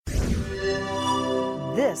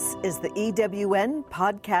This is the EWN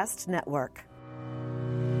Podcast Network.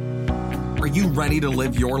 Are you ready to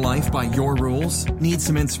live your life by your rules? Need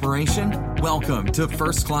some inspiration? Welcome to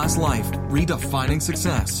First Class Life, Redefining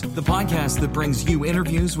Success, the podcast that brings you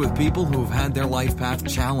interviews with people who have had their life path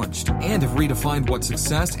challenged and have redefined what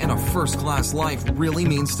success and a first-class life really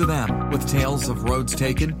means to them. With tales of roads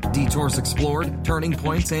taken, detours explored, turning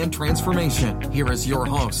points, and transformation. Here is your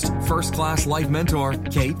host, First Class Life mentor,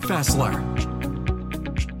 Kate Fessler.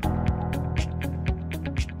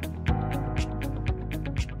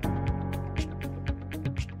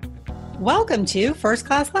 Welcome to First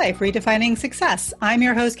Class Life, Redefining Success. I'm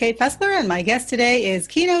your host, Kate Fessler, and my guest today is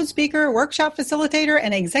Keynote Speaker, Workshop Facilitator,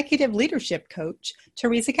 and Executive Leadership Coach,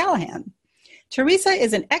 Theresa Callahan. Theresa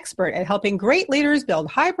is an expert at helping great leaders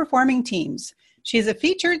build high-performing teams. She is a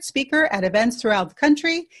featured speaker at events throughout the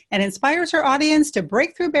country and inspires her audience to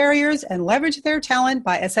break through barriers and leverage their talent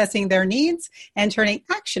by assessing their needs and turning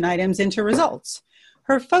action items into results.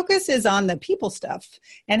 Her focus is on the people stuff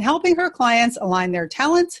and helping her clients align their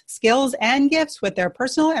talents, skills, and gifts with their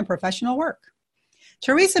personal and professional work.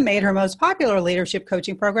 Theresa made her most popular leadership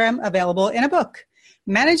coaching program available in a book.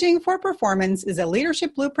 Managing for Performance is a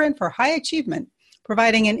leadership blueprint for high achievement,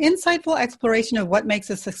 providing an insightful exploration of what makes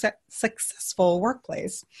a successful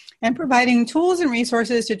workplace and providing tools and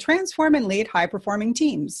resources to transform and lead high-performing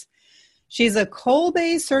teams. She's a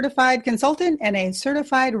Cole-based certified consultant and a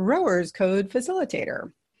certified Rowers Code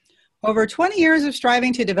facilitator. Over 20 years of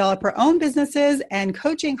striving to develop her own businesses and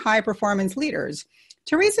coaching high-performance leaders,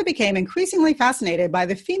 Theresa became increasingly fascinated by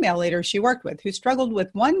the female leaders she worked with who struggled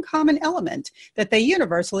with one common element that they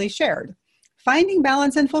universally shared: finding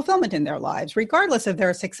balance and fulfillment in their lives, regardless of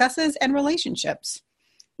their successes and relationships.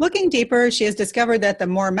 Looking deeper, she has discovered that the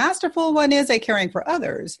more masterful one is at caring for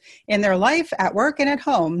others in their life, at work, and at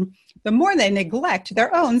home, the more they neglect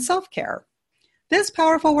their own self-care. This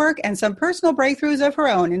powerful work and some personal breakthroughs of her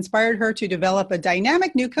own inspired her to develop a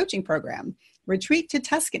dynamic new coaching program, Retreat to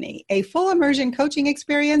Tuscany, a full-immersion coaching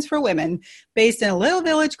experience for women based in a little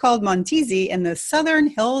village called Montesi in the southern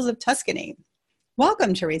hills of Tuscany.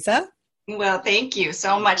 Welcome, Theresa. Well, thank you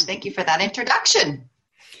so much. Thank you for that introduction.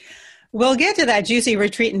 We'll get to that juicy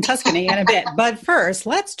retreat in Tuscany in a bit, but first,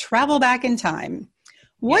 let's travel back in time.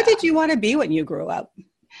 What did you want to be when you grew up?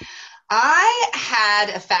 I had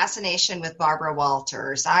a fascination with Barbara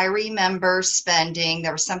Walters. I remember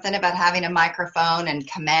there was something about having a microphone and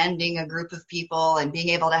commanding a group of people and being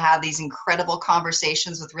able to have these incredible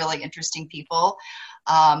conversations with really interesting people.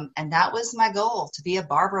 And that was my goal, to be a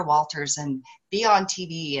Barbara Walters and be on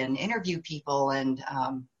TV and interview people and,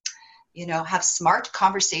 have smart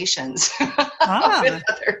conversations with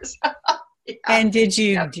others. Yeah. And did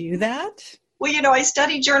you do that? Well, I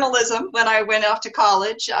studied journalism when I went off to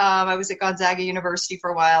college. I was at Gonzaga University for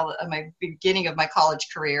a while at my beginning of my college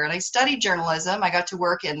career, and I studied journalism. I got to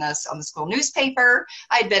work on the school newspaper.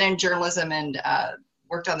 I had been in journalism and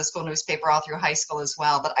worked on the school newspaper all through high school as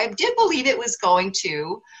well. But I did believe it was going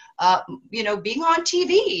to, being on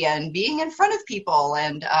TV and being in front of people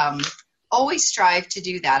and always strive to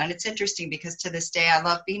do that. And it's interesting because to this day, I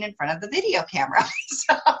love being in front of the video camera.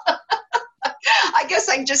 So I guess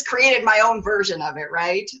I just created my own version of it,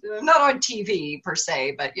 right? Not on TV per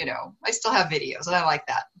se, but, I still have videos and I like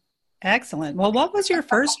that. Excellent. Well, what was your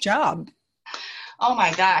first job? Oh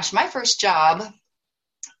my gosh. My first job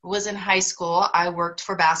was in high school. I worked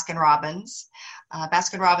for Baskin-Robbins.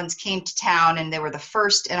 Baskin-Robbins came to town, and they were the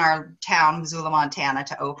first in our town, Missoula, Montana,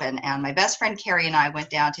 to open. And my best friend Carrie and I went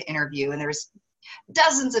down to interview, and there was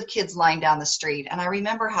dozens of kids lying down the street. And I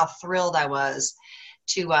remember how thrilled I was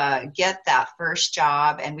to get that first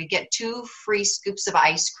job, and we get 2 free scoops of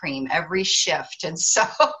ice cream every shift. And so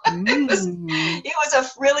it was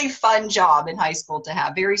a really fun job in high school to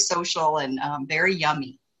have, very social and very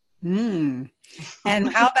yummy. Mm.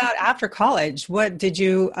 And how about after college? What did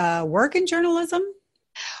you work in journalism?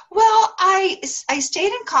 Well, I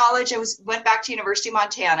stayed in college. Went back to University of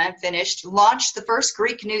Montana, finished, launched the first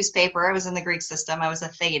Greek newspaper. I was in the Greek system. I was a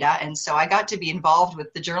Theta, and so I got to be involved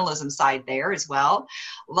with the journalism side there as well.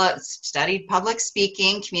 Studied public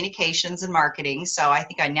speaking, communications, and marketing. So I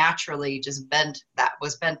think I naturally just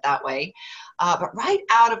was bent that way. But right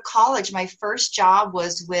out of college, my first job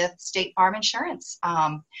was with State Farm Insurance.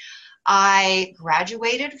 I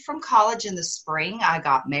graduated from college in the spring. I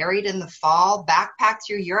got married in the fall, backpacked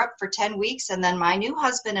through Europe for 10 weeks, and then my new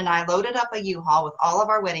husband and I loaded up a U-Haul with all of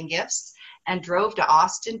our wedding gifts and drove to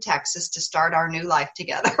Austin, Texas to start our new life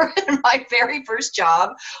together. And my very first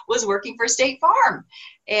job was working for State Farm.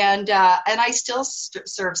 And I still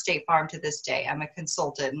serve State Farm to this day. I'm a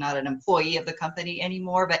consultant, not an employee of the company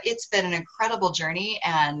anymore, but it's been an incredible journey.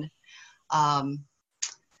 And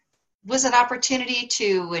was an opportunity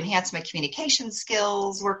to enhance my communication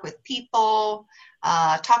skills, work with people,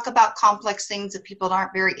 talk about complex things that people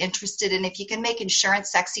aren't very interested in. If you can make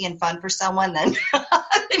insurance sexy and fun for someone, then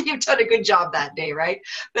you've done a good job that day, right?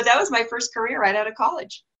 But that was my first career right out of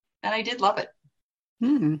college, and I did love it.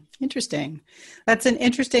 Interesting. That's an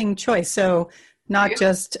interesting choice. So not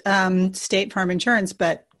just State Farm Insurance,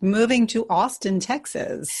 but moving to Austin,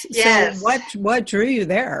 Texas. Yes. So what drew you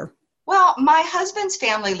there? Well, my husband's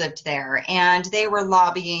family lived there, and they were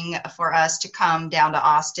lobbying for us to come down to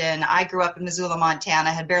Austin. I grew up in Missoula,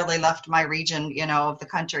 Montana, had barely left my region, of the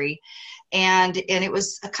country. And it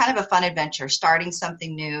was a kind of a fun adventure, starting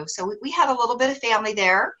something new. So we had a little bit of family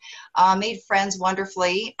there, made friends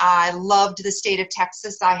wonderfully. I loved the state of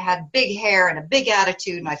Texas. I had big hair and a big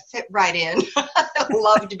attitude, and I fit right in. I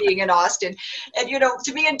loved being in Austin. And,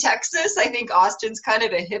 to be in Texas, I think Austin's kind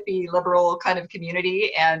of a hippie, liberal kind of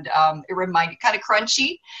community. And it reminded kind of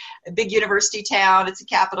crunchy, a big university town. It's a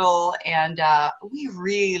capital. And we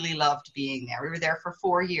really loved being there. We were there for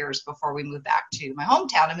 4 years before we moved back to my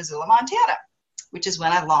hometown in Missoula, Montana, which is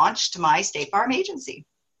when I launched my State Farm agency.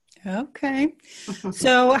 Okay.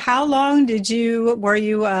 So how long were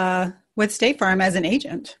you with State Farm as an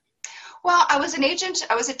agent? Well, I was an agent.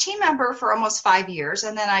 I was a team member for almost 5 years,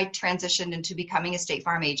 and then I transitioned into becoming a State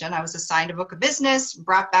Farm agent. I was assigned a book of business,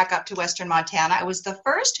 brought back up to Western Montana. I was the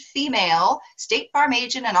first female State Farm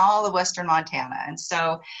agent in all of Western Montana. And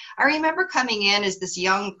so I remember coming in as this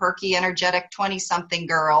young, perky, energetic 20-something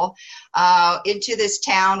girl into this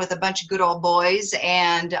town with a bunch of good old boys.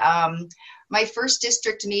 And my first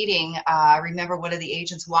district meeting, I remember one of the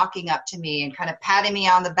agents walking up to me and kind of patting me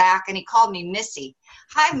on the back, and he called me Missy.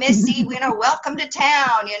 Hi, Missy, welcome to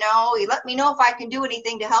town, He let me know if I can do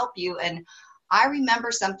anything to help you. And I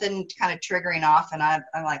remember something kind of triggering off, and I'm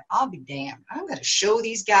like, I'll be damned. I'm going to show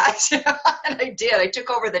these guys. And I did. I took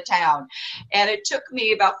over the town. And it took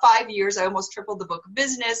me about 5 years. I almost tripled the book of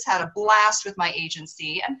business, had a blast with my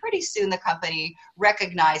agency. And pretty soon the company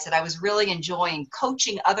recognized that I was really enjoying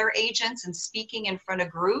coaching other agents and speaking in front of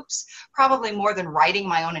groups, probably more than writing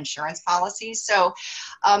my own insurance policies. So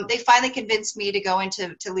they finally convinced me to go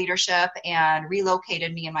into leadership and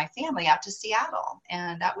relocated me and my family out to Seattle.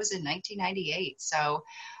 And that was in 1998. So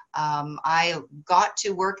I got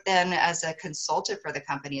to work then as a consultant for the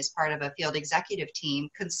company as part of a field executive team,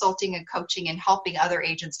 consulting and coaching and helping other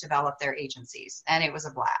agents develop their agencies. And it was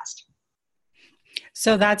a blast.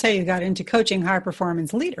 So that's how you got into coaching high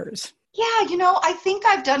performance leaders. Yeah, I think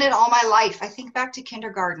I've done it all my life. I think back to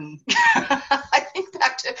kindergarten. I think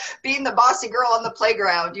back to being the bossy girl on the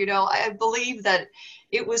playground. I believe that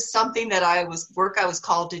it was something that I was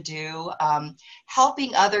called to do,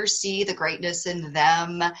 helping others see the greatness in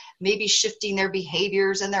them, maybe shifting their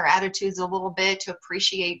behaviors and their attitudes a little bit to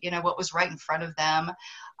appreciate, what was right in front of them.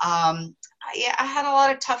 I had a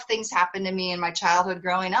lot of tough things happen to me in my childhood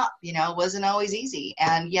growing up. It wasn't always easy.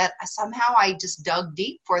 And yet somehow I just dug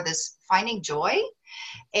deep for this finding joy.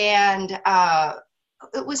 And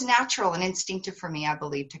it was natural and instinctive for me, I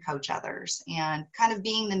believe, to coach others and kind of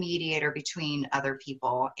being the mediator between other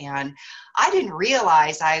people. And I didn't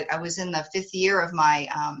realize I was in the 5th year of my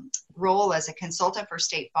role as a consultant for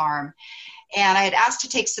State Farm. And I had asked to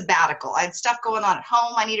take sabbatical. I had stuff going on at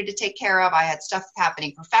home I needed to take care of. I had stuff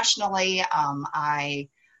happening professionally. I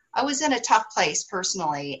was in a tough place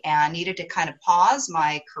personally and needed to kind of pause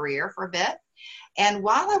my career for a bit. And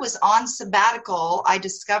while I was on sabbatical, I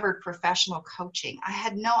discovered professional coaching. I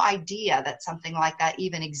had no idea that something like that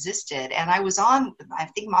even existed. And I was on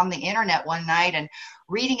the internet one night and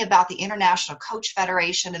reading about the International Coach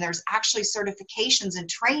Federation, and there's actually certifications and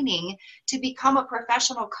training to become a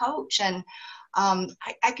professional coach. And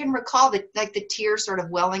I can recall the tears sort of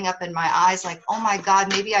welling up in my eyes, like, oh my God,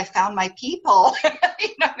 maybe I found my people.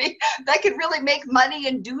 I could really make money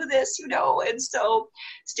and do this, And so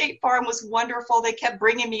State Farm was wonderful. They kept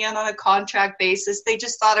bringing me in on a contract basis. They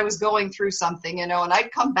just thought I was going through something, and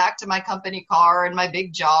I'd come back to my company car and my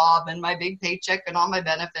big job and my big paycheck and all my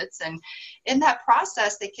benefits. And in that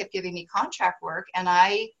process, they kept giving me contract work, and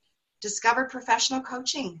I discovered professional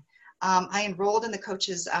coaching. I enrolled in the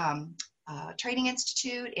Coaches Training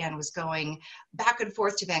Institute and was going back and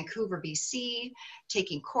forth to Vancouver, BC,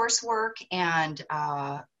 taking coursework, and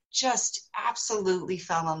just absolutely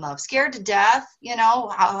fell in love. Scared to death,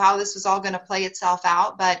 how this was all going to play itself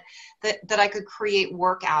out, but that I could create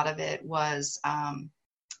work out of it was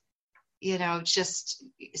just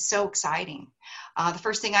so exciting. The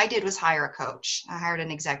first thing I did was hire a coach. I hired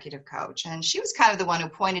an executive coach, and she was kind of the one who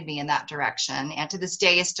pointed me in that direction, and to this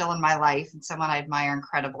day is still in my life and someone I admire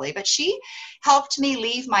incredibly. But she helped me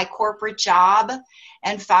leave my corporate job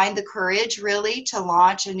and find the courage really to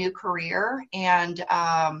launch a new career. And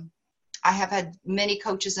I have had many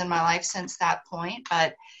coaches in my life since that point,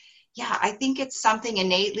 but yeah, I think it's something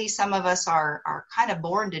innately some of us are kind of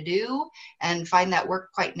born to do and find that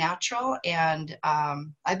work quite natural. And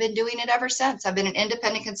I've been doing it ever since. I've been an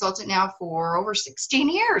independent consultant now for over 16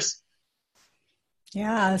 years.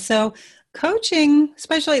 Yeah. So coaching,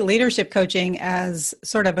 especially leadership coaching as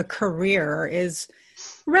sort of a career, is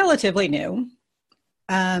relatively new.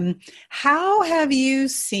 How have you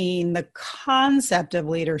seen the concept of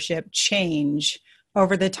leadership change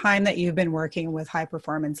over the time that you've been working with high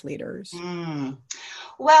performance leaders?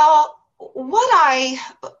 Well, what I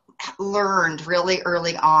learned really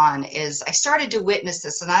early on is I started to witness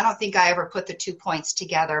this, and I don't think I ever put the 2 points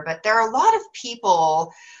together, but there are a lot of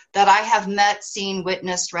people that I have met, seen,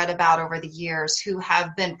 witnessed, read about over the years who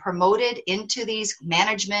have been promoted into these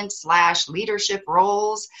management/leadership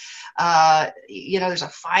roles. There's a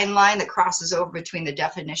fine line that crosses over between the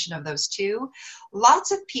definition of those two.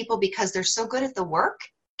 Lots of people, because they're so good at the work,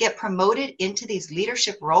 get promoted into these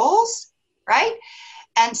leadership roles, right?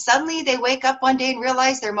 And suddenly they wake up one day and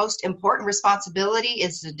realize their most important responsibility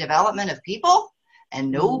is the development of people. And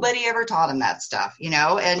nobody ever taught them that stuff,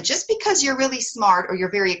 and just because you're really smart or you're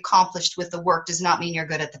very accomplished with the work does not mean you're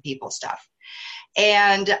good at the people stuff.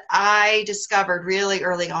 And I discovered really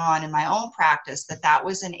early on in my own practice that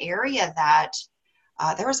was an area that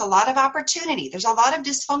there was a lot of opportunity. There's a lot of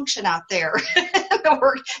dysfunction out there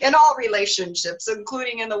in all relationships,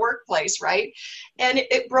 including in the workplace, right? And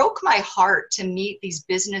it broke my heart to meet these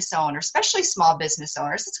business owners, especially small business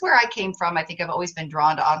owners. That's where I came from. I think I've always been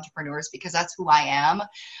drawn to entrepreneurs because that's who I am.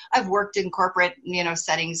 I've worked in corporate,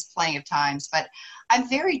 settings plenty of times, but I'm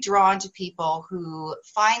very drawn to people who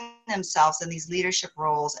find themselves in these leadership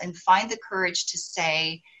roles and find the courage to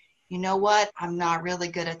say, you know what, I'm not really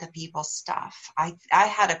good at the people stuff. I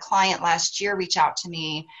had a client last year reach out to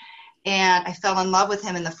me, and I fell in love with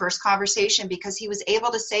him in the first conversation because he was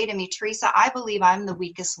able to say to me, Theresa, I believe I'm the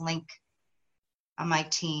weakest link on my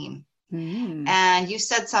team. And you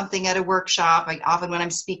said something at a workshop, often when I'm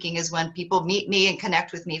speaking is when people meet me and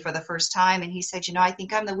connect with me for the first time. And he said, I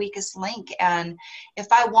think I'm the weakest link. And if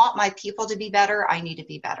I want my people to be better, I need to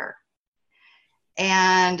be better.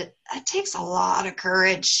 And it takes a lot of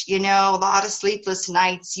courage, a lot of sleepless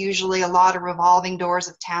nights, usually a lot of revolving doors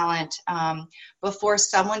of talent before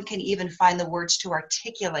someone can even find the words to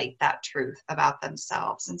articulate that truth about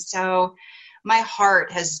themselves. And so my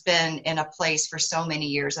heart has been in a place for so many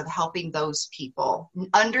years of helping those people,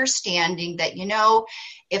 understanding that,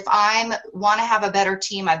 if I want to have a better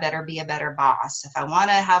team, I better be a better boss. If I want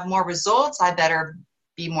to have more results, I better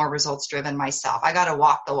be more results driven myself. I got to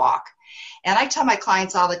walk the walk. And I tell my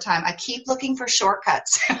clients all the time, I keep looking for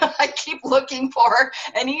shortcuts. I keep looking for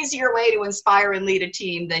an easier way to inspire and lead a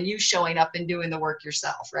team than you showing up and doing the work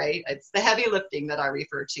yourself, right? It's the heavy lifting that I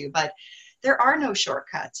refer to, but there are no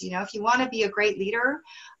shortcuts. If you want to be a great leader,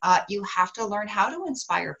 you have to learn how to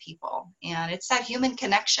inspire people. And it's that human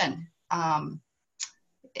connection. And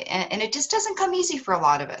it just doesn't come easy for a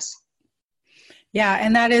lot of us. Yeah,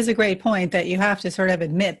 and that is a great point, that you have to sort of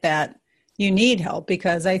admit that you need help,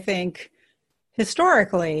 because I think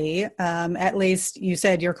historically, at least you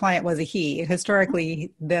said your client was a he,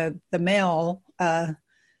 historically the male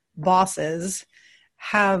bosses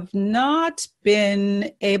have not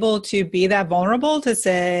been able to be that vulnerable to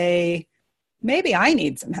say, maybe I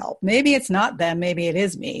need some help. Maybe it's not them, maybe it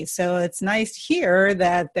is me. So it's nice to hear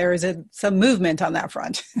that there is some movement on that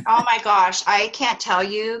front. Oh my gosh, I can't tell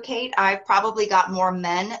you, Kate, I've probably got more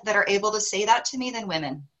men that are able to say that to me than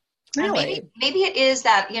women. Really? Maybe it is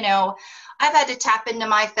that, I've had to tap into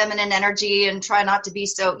my feminine energy and try not to be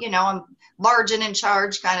so, I'm large and in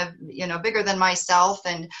charge, kind of, bigger than myself.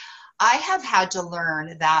 And I have had to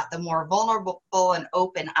learn that the more vulnerable and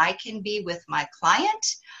open I can be with my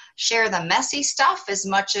client, share the messy stuff as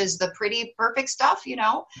much as the pretty perfect stuff,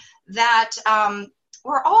 that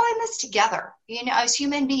we're all in this together. As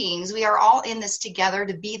human beings, we are all in this together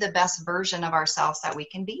to be the best version of ourselves that we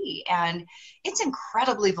can be. And it's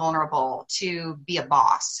incredibly vulnerable to be a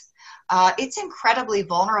boss. It's incredibly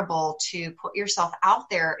vulnerable to put yourself out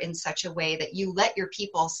there in such a way that you let your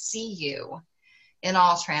people see you in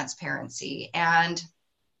all transparency. And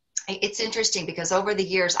it's interesting because over the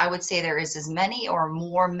years, I would say there is as many or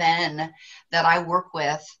more men that I work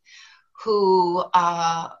with who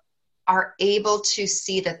are able to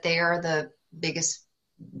see that they are the biggest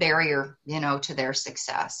barrier, to their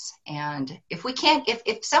success. And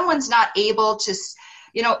if someone's not able to,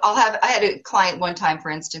 I had a client one time,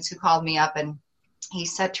 for instance, who called me up and he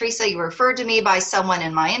said, Theresa, you were referred to me by someone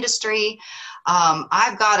in my industry.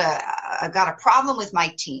 I've got a problem with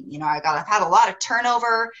my team. I've had a lot of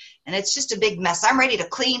turnover and it's just a big mess. I'm ready to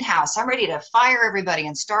clean house. I'm ready to fire everybody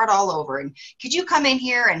and start all over. And could you come in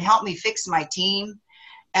here and help me fix my team?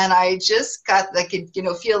 And I just I could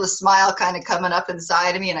feel the smile kind of coming up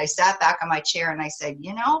inside of me. And I sat back on my chair and I said,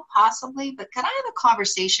 possibly, but could I have a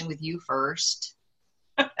conversation with you first?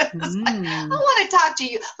 I want to talk to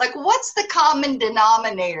you. Like, what's the common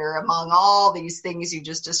denominator among all these things you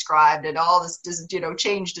just described and all this,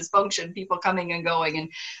 change, dysfunction, people coming and going? And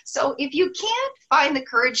so if you can't find the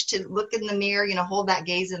courage to look in the mirror, hold that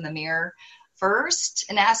gaze in the mirror first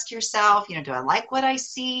and ask yourself, do I like what I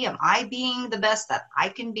see? Am I being the best that I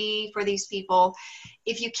can be for these people?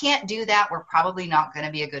 If you can't do that, we're probably not going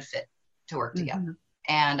to be a good fit to work together.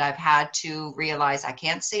 And I've had to realize I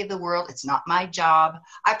can't save the world. It's not my job.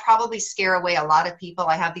 I probably scare away a lot of people.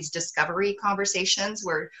 I have these discovery conversations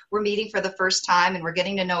where we're meeting for the first time and we're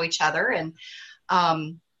getting to know each other. And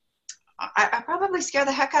I probably scare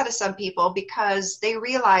the heck out of some people because they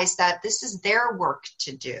realize that this is their work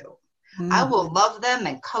to do. I will love them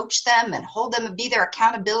and coach them and hold them and be their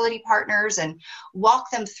accountability partners and walk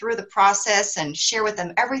them through the process and share with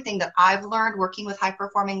them everything that I've learned working with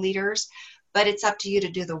high-performing leaders. But it's up to you to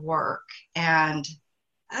do the work. And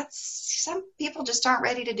some people just aren't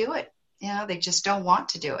ready to do it. They just don't want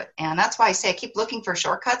to do it. And that's why I say I keep looking for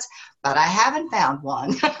shortcuts, but I haven't found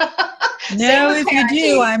one. No, if you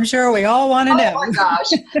do, I'm sure we all want to know. Oh my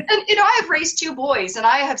gosh. And, I have raised 2 boys, and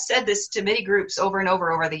I have said this to many groups over and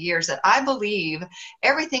over the years, that I believe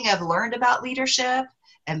everything I've learned about leadership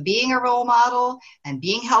and being a role model and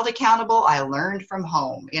being held accountable, I learned from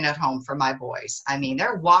home, at home from my boys. I mean,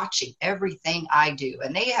 they're watching everything I do,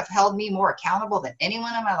 and they have held me more accountable than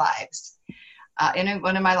anyone in my life.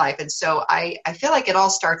 And so I feel like it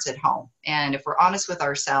all starts at home. And if we're honest with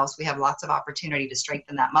ourselves, we have lots of opportunity to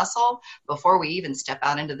strengthen that muscle before we even step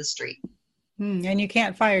out into the street. And you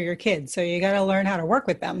can't fire your kids, so you got to learn how to work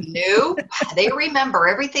with them. No, they remember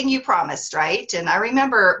everything you promised, right? And I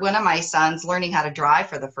remember one of my sons learning how to drive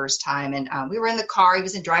for the first time, and we were in the car. He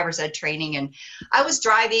was in driver's ed training, and I was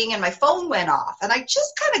driving, and my phone went off, and I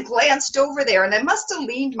just kind of glanced over there, and I must have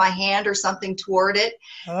leaned my hand or something toward it.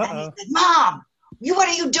 And he said, Mom, what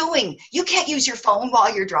are you doing? You can't use your phone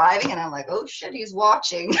while you're driving. And I'm like, oh shit, he's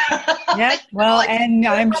watching. Yeah. Well, and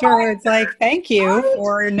I'm sure it's like, thank you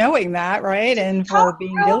for knowing that, right? And for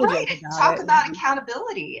being diligent about Talk about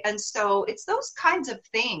accountability. And so it's those kinds of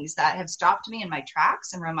things that have stopped me in my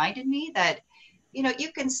tracks and reminded me that,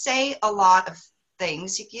 you can say a lot of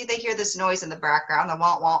things. They hear this noise in the background, the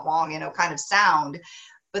wong, wong, wong, kind of sound.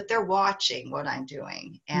 But they're watching what I'm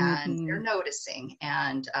doing and they're noticing.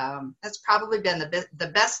 And that's probably been the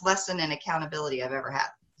best lesson in accountability I've ever had,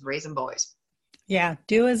 raising boys. Yeah.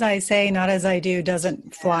 Do as I say, not as I do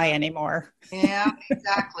doesn't fly anymore. Yeah,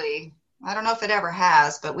 exactly. I don't know if it ever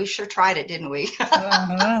has, but we sure tried it, didn't we?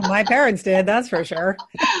 My parents did, that's for sure.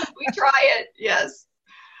 We try it, yes.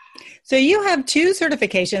 So you have 2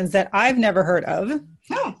 certifications that I've never heard of.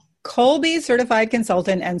 Oh. Colby Certified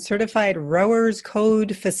Consultant and Certified Rowers Code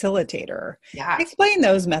Facilitator. Yeah. Explain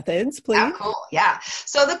those methods, please. Yeah, cool. Yeah.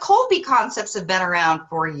 So the Colby concepts have been around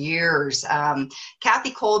for years.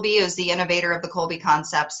 Kathy Colby is the innovator of the Colby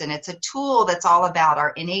concepts, and it's a tool that's all about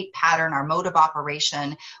our innate pattern, our mode of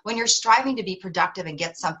operation when you're striving to be productive and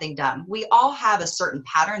get something done. We all have a certain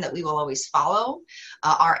pattern that we will always follow,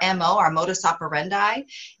 our MO, our modus operandi.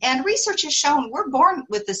 And research has shown we're born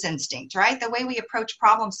with this instinct, right? The way we approach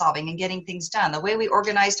problem solving and getting things done. The way we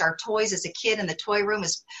organized our toys as a kid in the toy room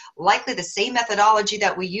is likely the same methodology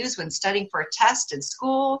that we use when studying for a test in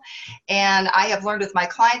school. And I have learned with my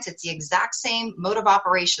clients, it's the exact same mode of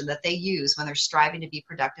operation that they use when they're striving to be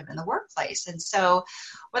productive in the workplace. And so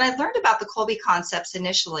when I learned about the Colby concepts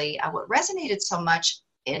initially, what resonated so much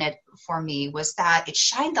in it for me was that it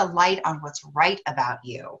shined the light on what's right about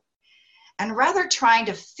you. And rather trying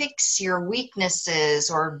to fix your weaknesses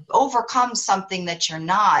or overcome something that you're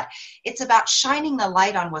not, it's about shining the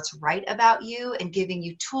light on what's right about you and giving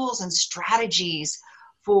you tools and strategies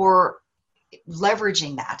for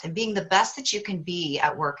leveraging that and being the best that you can be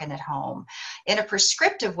at work and at home. In a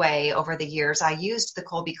prescriptive way, over the years, I used the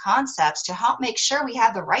Colby concepts to help make sure we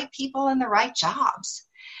have the right people in the right jobs,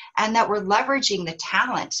 and that we're leveraging the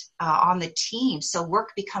talent on the team so work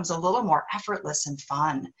becomes a little more effortless and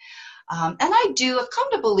fun. And I have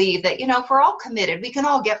come to believe that, if we're all committed, we can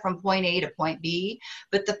all get from point A to point B,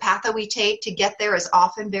 but the path that we take to get there is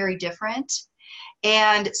often very different.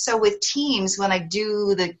 And so with teams, when I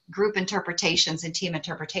do the group interpretations and team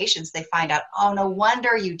interpretations, they find out, oh, no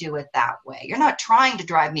wonder you do it that way. You're not trying to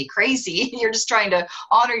drive me crazy. You're just trying to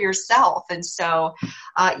honor yourself. And so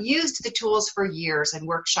used the tools for years in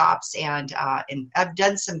workshops, and I've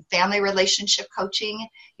done some family relationship coaching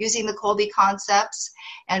using the Kolbe concepts,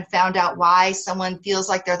 and found out why someone feels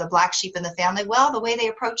like they're the black sheep in the family. Well, the way they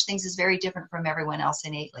approach things is very different from everyone else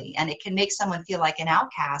innately, and it can make someone feel like an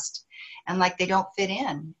outcast and like they don't fit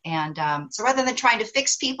in. And so rather than trying to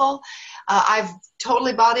fix people, I've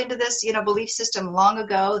totally bought into this, belief system long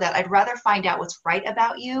ago, that I'd rather find out what's right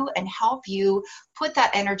about you and help you put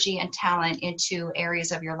that energy and talent into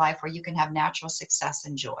areas of your life where you can have natural success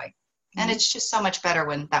and joy. And it's just so much better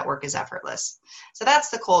when that work is effortless. So that's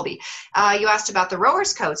the Kolbe. You asked about the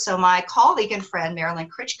Rowers Code. So my colleague and friend, Marilyn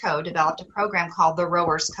Critchko, developed a program called the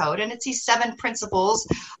Rowers Code. And it's these 7 principles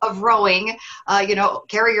of rowing.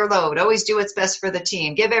 Carry your load, always do what's best for the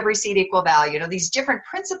team, give every seat equal value. These different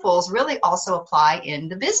principles really also apply in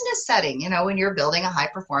the business setting, when you're building a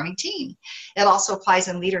high-performing team. It also applies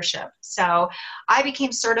in leadership. So I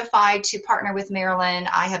became certified to partner with Marilyn.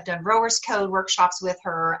 I have done Rowers Code workshops with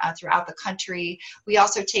her throughout the country. We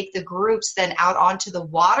also take the groups then out onto the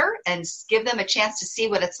water and give them a chance to see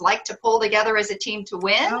what it's like to pull together as a team to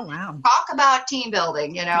win. Oh, wow. Talk about team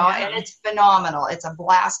building, and it's phenomenal. It's a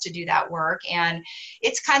blast to do that work. And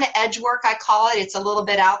it's kind of edge work, I call it. It's a little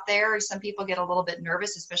bit out there. Some people get a little bit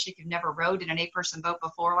nervous, especially if you've never rowed in an 8-person boat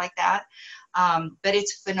before like that. But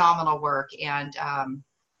it's phenomenal work. And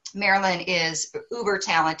Marilyn is uber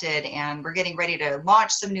talented, and we're getting ready to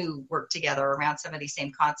launch some new work together around some of these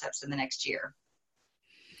same concepts in the next year.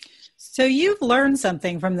 So you've learned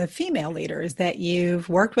something from the female leaders that you've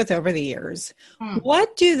worked with over the years.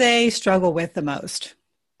 What do they struggle with the most?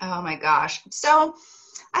 Oh my gosh. So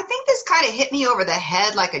I think this kind of hit me over the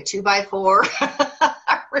head like a 2x4,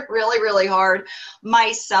 really, really hard.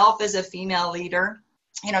 Myself as a female leader,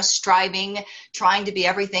 striving, trying to be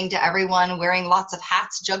everything to everyone, wearing lots of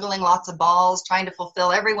hats, juggling lots of balls, trying to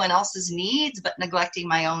fulfill everyone else's needs, but neglecting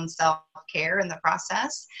my own self-care in the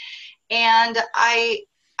process. And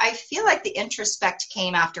I feel like the introspect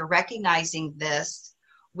came after recognizing this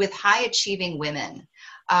with high-achieving women.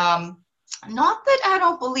 Not that I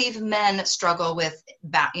don't believe men struggle with,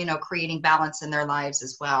 creating balance in their lives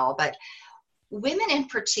as well, but women in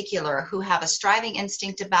particular who have a striving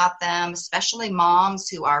instinct about them, especially moms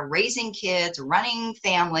who are raising kids, running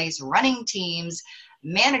families, running teams,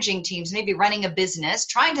 managing teams, maybe running a business,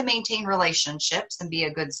 trying to maintain relationships and be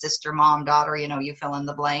a good sister, mom, daughter, you fill in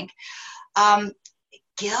the blank.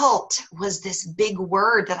 Guilt was this big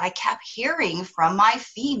word that I kept hearing from my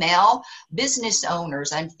female business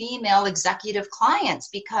owners and female executive clients,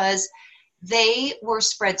 because they were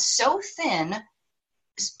spread so thin,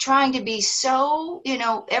 trying to be so,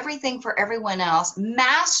 everything for everyone else,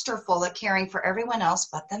 masterful at caring for everyone else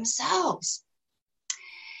but themselves.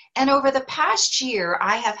 And over the past year,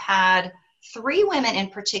 I have had 3 women in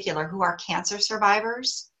particular who are cancer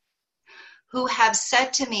survivors who have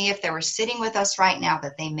said to me, if they were sitting with us right now,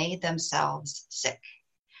 that they made themselves sick.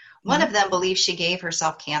 One of them believes she gave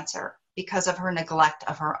herself cancer because of her neglect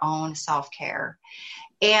of her own self-care.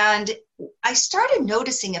 And I started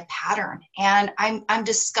noticing a pattern, and I'm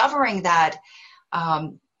discovering that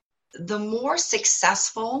the more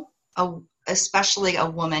successful, especially a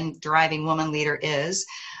woman, driving woman leader is,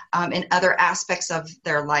 in other aspects of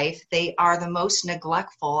their life, they are the most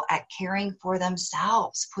neglectful at caring for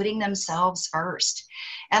themselves, putting themselves first.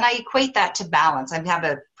 And I equate that to balance. I have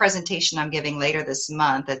a presentation I'm giving later this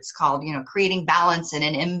month. It's called, creating balance in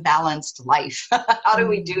an imbalanced life. How do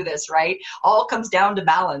we do this, right? All comes down to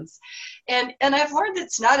balance. And I've learned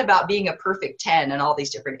it's not about being a perfect 10 in all these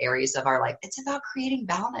different areas of our life. It's about creating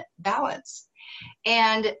balance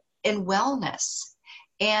and wellness.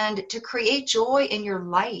 And to create joy in your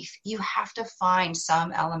life, you have to find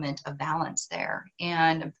some element of balance there.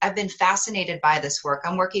 And I've been fascinated by this work.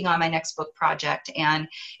 I'm working on my next book project, and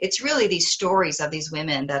it's really these stories of these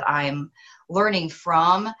women that I'm learning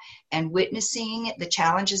from and witnessing the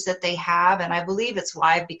challenges that they have. And I believe it's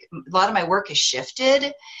why a lot of my work has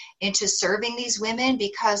shifted into serving these women,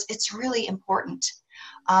 because it's really important.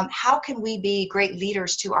 How can we be great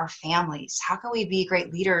leaders to our families? How can we be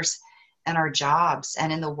great leaders in our jobs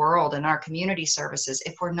and in the world and our community services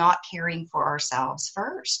if we're not caring for ourselves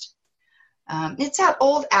first? It's that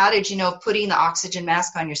old adage, putting the oxygen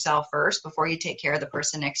mask on yourself first before you take care of the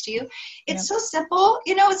person next to you. It's so simple.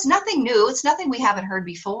 It's nothing new. It's nothing we haven't heard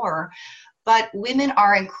before. But women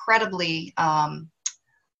are incredibly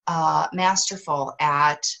masterful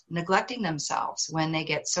at neglecting themselves when they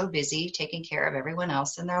get so busy taking care of everyone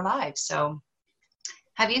else in their lives. So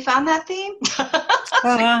Have you found that theme?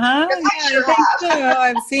 Yeah, Sure I think have. so.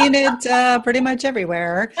 I've seen it pretty much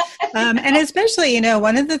everywhere. And especially,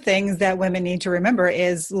 one of the things that women need to remember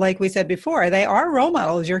is, like we said before, they are role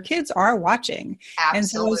models. Your kids are watching. And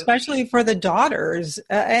so Absolutely. especially for the daughters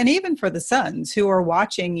and even for the sons who are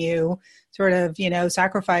watching you sort of,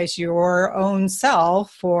 sacrifice your own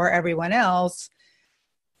self for everyone else,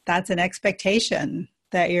 that's an expectation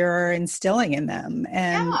that you're instilling in them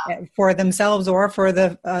and Yeah. for themselves or for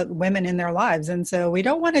the women in their lives. And so we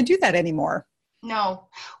don't want to do that anymore. No,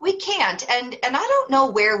 we can't. And I don't know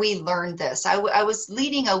where we learned this. I was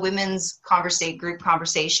leading a women's group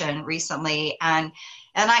conversation recently, and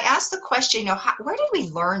I asked the question, where did we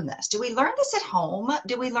learn this? Did we learn this at home?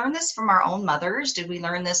 Did we learn this from our own mothers? Did we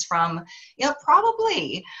learn this from,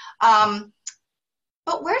 probably.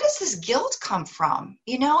 But where does this guilt come from?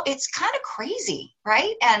 It's kind of crazy,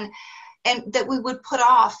 right? And that we would put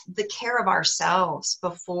off the care of ourselves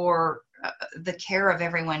before the care of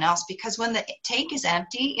everyone else, because when the tank is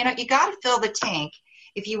empty, you got to fill the tank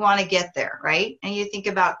if you want to get there, right? And you think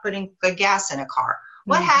about putting the gas in a car.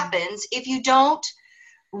 What happens if you don't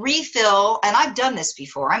refill? And I've done this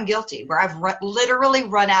before. I'm guilty, where I've literally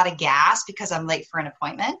run out of gas because I'm late for an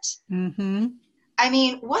appointment. Mm-hmm. I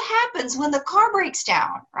mean, what happens when the car breaks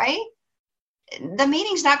down, right? The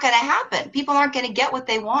meeting's not going to happen. People aren't going to get what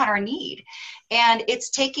they want or need. And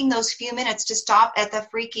it's taking those few minutes to stop at the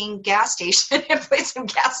freaking gas station and put some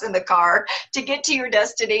gas in the car to get to your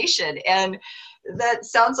destination. And that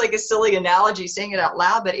sounds like a silly analogy saying it out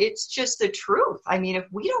loud, but it's just the truth. I mean, if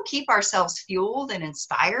we don't keep ourselves fueled and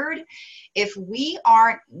inspired, if we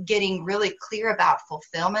aren't getting really clear about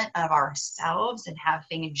fulfillment of ourselves and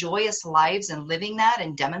having joyous lives and living that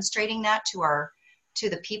and demonstrating that to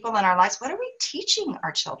the people in our lives, what are we teaching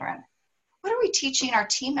our children? What are we teaching our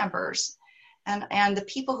team members and the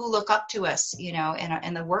people who look up to us,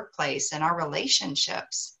 in the workplace and our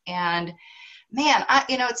relationships? And man,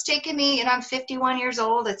 it's taken me, I'm 51 years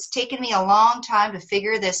old. It's taken me a long time to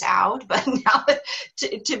figure this out. But now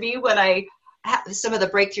to me, when I have some of the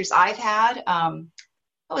breakthroughs I've had,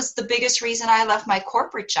 that was the biggest reason I left my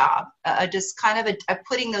corporate job. Just kind of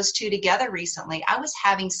putting those two together recently. I was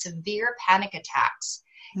having severe panic attacks,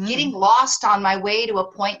 getting lost on my way to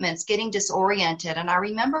appointments, getting disoriented. And I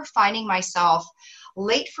remember finding myself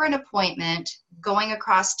late for an appointment, going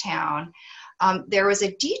across town. There was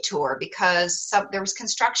a detour because there was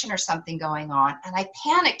construction or something going on. And I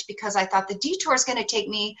panicked because I thought the detour is going to take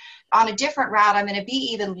me on a different route. I'm going to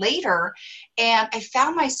be even later. And I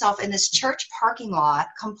found myself in this church parking lot,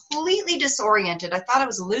 completely disoriented. I thought I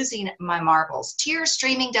was losing my marbles, tears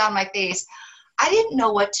streaming down my face. I didn't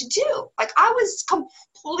know what to do. Like, I was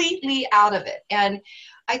completely out of it. And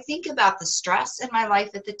I think about the stress in my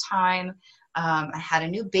life at the time. I had a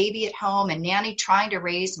new baby at home, a nanny trying to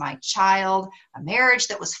raise my child, a marriage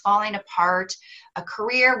that was falling apart, a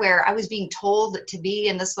career where I was being told to be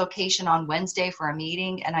in this location on Wednesday for a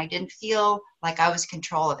meeting, and I didn't feel like I was in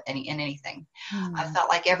control of anything. I felt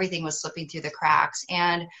like everything was slipping through the cracks.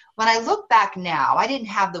 And when I look back now, I didn't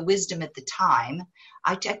have the wisdom at the time.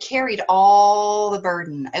 I carried all the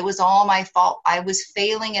burden. It was all my fault. I was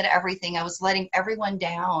failing at everything. I was letting everyone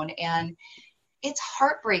down. And it's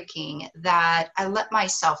heartbreaking that I let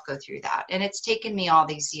myself go through that. And it's taken me all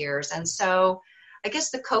these years. And so I guess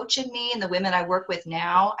the coach in me and the women I work with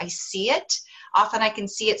now, I see it. Often I can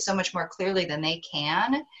see it so much more clearly than they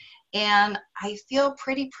can. And I feel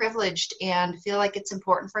pretty privileged and feel like it's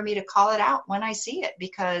important for me to call it out when I see it,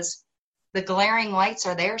 because the glaring lights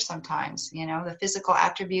are there sometimes, the physical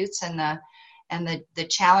attributes and the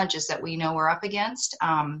challenges that we know we're up against.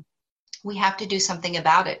 We have to do something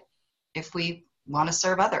about it if we want to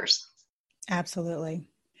serve others. Absolutely.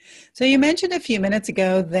 So you mentioned a few minutes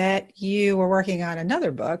ago that you were working on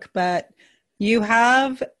another book, but you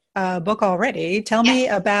have a book already. Tell me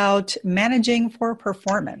about Managing for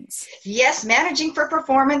Performance. Yes, Managing for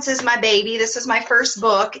Performance is my baby. This is my first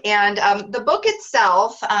book. And the book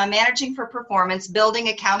itself, Managing for Performance, Building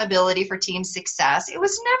Accountability for Team Success, it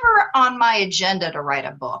was never on my agenda to write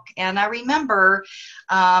a book. And I remember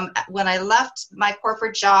when I left my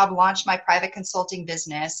corporate job, launched my private consulting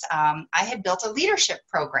business, I had built a leadership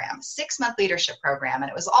program, 6-month leadership program. And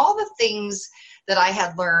it was all the things that I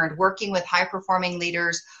had learned working with high-performing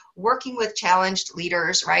leaders, working with challenged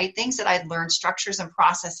leaders, right? Things that I'd learned, structures and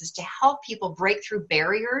processes to help people break through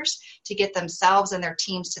barriers to get themselves and their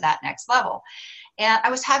teams to that next level. And I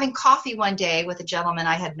was having coffee one day with a gentleman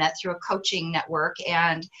I had met through a coaching network,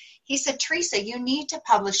 and he said, "Theresa, you need to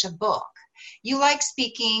publish a book." you like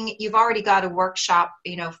speaking, you've already got a workshop,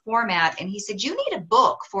 format. And he said, you need a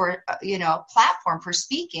book for, a platform for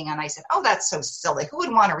speaking. And I said, oh, that's so silly. Who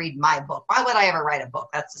would want to read my book? Why would I ever write a book?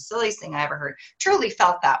 That's the silliest thing I ever heard. Truly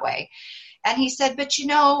felt that way. And he said, but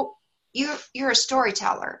you're a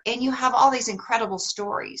storyteller and you have all these incredible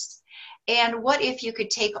stories. And what if you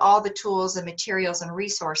could take all the tools and materials and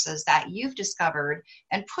resources that you've discovered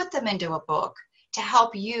and put them into a book to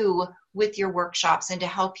help you with your workshops and to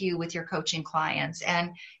help you with your coaching clients?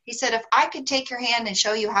 And he said, if I could take your hand and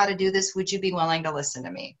show you how to do this, would you be willing to listen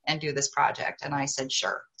to me and do this project? And I said,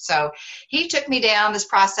 sure. So he took me down this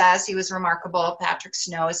process. He was remarkable. Patrick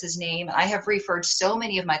Snow is his name. And I have referred so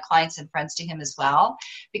many of my clients and friends to him as well,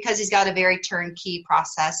 because he's got a very turnkey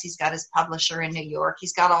process. He's got his publisher in New York.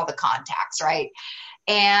 He's got all the contacts, right?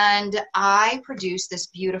 And I produced this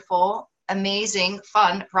beautiful, amazing,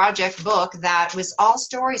 fun project book that was all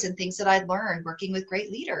stories and things that I'd learned working with great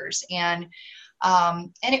leaders. And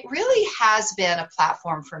it really has been a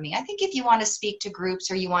platform for me. I think if you want to speak to groups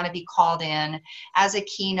or you want to be called in as a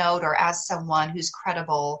keynote or as someone who's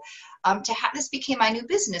credible, this became my new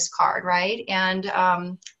business card, right? And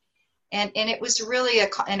it was really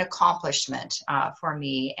an accomplishment for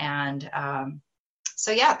me. And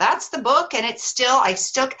so yeah, that's the book. And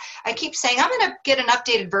I keep saying, I'm going to get an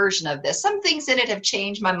updated version of this. Some things in it have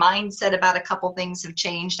changed. My mindset about a couple things have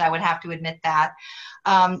changed. I would have to admit that.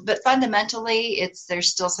 But fundamentally, there's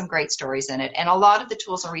still some great stories in it, and a lot of the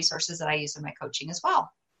tools and resources that I use in my coaching as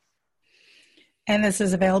well. And this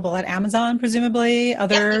is available at Amazon, presumably.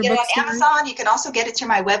 Other you get it on Amazon. You can also get it through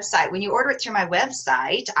my website. When you order it through my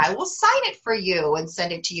website, I will sign it for you and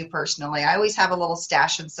send it to you personally. I always have a little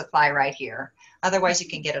stash and supply right here. Otherwise, you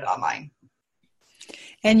can get it online.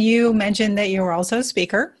 And you mentioned that you were also a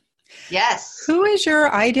speaker. Yes. Who is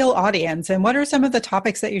your ideal audience, and what are some of the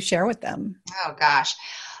topics that you share with them? Oh, gosh.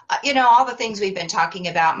 All the things we've been talking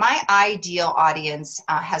about. My ideal audience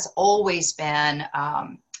has always been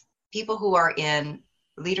people who are in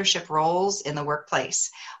leadership roles in the workplace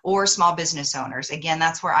or small business owners. Again,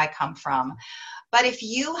 that's where I come from. But if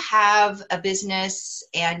you have a business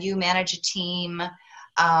and you manage a team,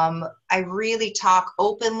 I really talk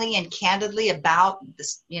openly and candidly about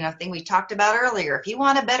this, thing we talked about earlier. If you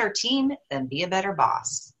want a better team, then be a better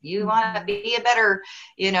boss. You want to be a better,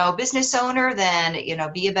 business owner, then,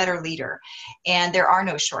 be a better leader. And there are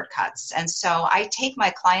no shortcuts. And so I take my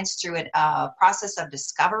clients through a process of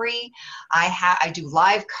discovery. I do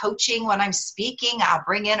live coaching when I'm speaking. I'll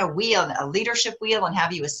bring in a leadership wheel, and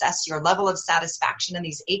have you assess your level of satisfaction in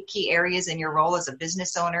these 8 key areas in your role as a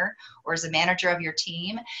business owner or as a manager of your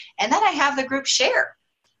team. And then I have the group share.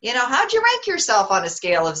 How'd you rank yourself on a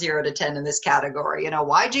scale of 0 to 10 in this category?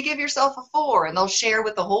 Why'd you give yourself a 4? And they'll share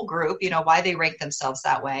with the whole group, why they rank themselves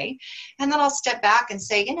that way. And then I'll step back and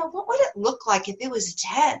say, what would it look like if it was a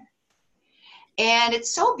 10? And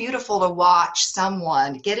it's so beautiful to watch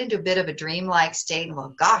someone get into a bit of a dreamlike state. And,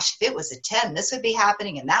 well, gosh, if it was a 10, this would be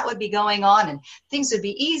happening and that would be going on and things would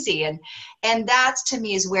be easy. And that, to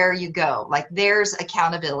me, is where you go. Like, there's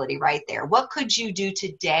accountability right there. What could you do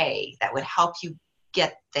today that would help you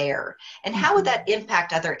get there? And how would that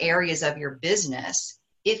impact other areas of your business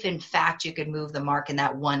if, in fact, you could move the mark in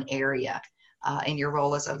that one area in your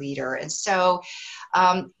role as a leader? And so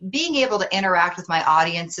being able to interact with my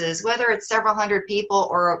audiences, whether it's several hundred people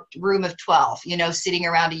or a room of 12, sitting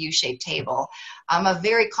around a U-shaped table. I'm a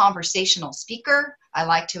very conversational speaker. I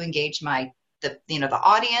like to engage the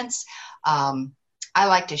audience. I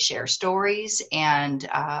like to share stories. And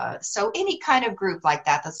so any kind of group like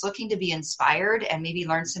that that's looking to be inspired and maybe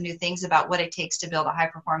learn some new things about what it takes to build a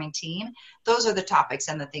high-performing team, those are the topics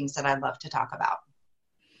and the things that I love to talk about.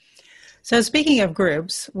 So speaking of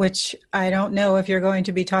groups, which I don't know if you're going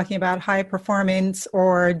to be talking about high performance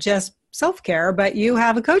or just self-care, but you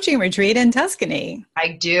have a coaching retreat in Tuscany. I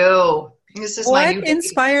do. This is what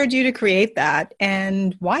inspired you to create that,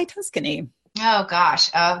 and why Tuscany? Oh,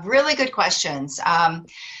 gosh. Really good questions.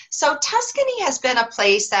 So Tuscany has been a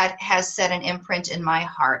place that has set an imprint in my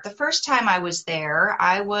heart. The first time I was there,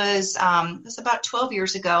 it was about 12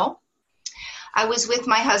 years ago. I was with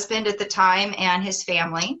my husband at the time and his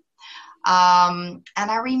family. And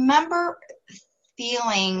I remember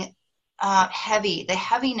feeling the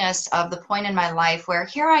heaviness of the point in my life where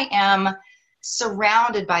here I am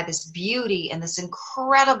surrounded by this beauty and this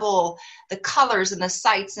incredible, the colors and the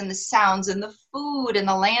sights and the sounds and the food and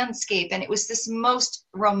the landscape. And it was this most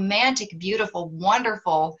romantic, beautiful,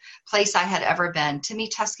 wonderful place I had ever been. To me,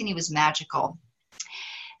 Tuscany was magical.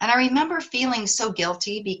 And I remember feeling so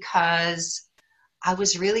guilty because I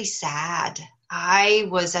was really sad. I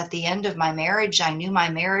was at the end of my marriage. I knew my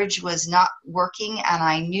marriage was not working, and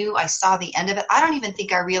I saw the end of it. I don't even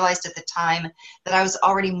think I realized at the time that I was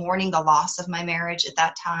already mourning the loss of my marriage at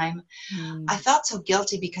that time. I felt so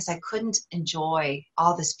guilty because I couldn't enjoy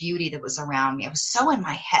all this beauty that was around me. I was so in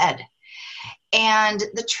my head. And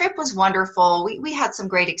the trip was wonderful. We had some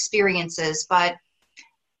great experiences, but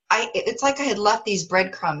it's like I had left these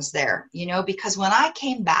breadcrumbs there, because when I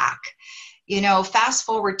came back, fast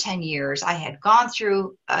forward 10 years, I had gone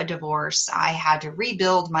through a divorce. I had to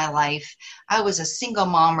rebuild my life. I was a single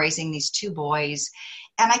mom raising these 2 boys.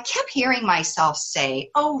 And I kept hearing myself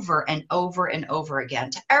say over and over and over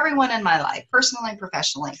again to everyone in my life, personally and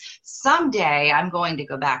professionally, someday I'm going to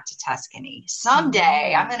go back to Tuscany.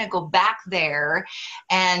 Someday I'm going to go back there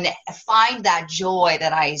and find that joy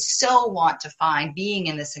that I so want to find being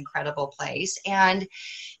in this incredible place. And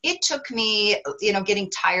it took me, getting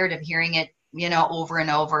tired of hearing it, over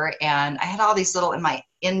and over. And I had all these little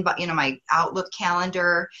my Outlook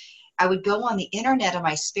calendar. I would go on the internet in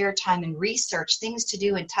my spare time and research things to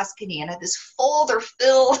do in Tuscany. And I had this folder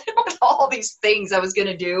filled with all these things I was going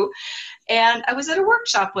to do. And I was at a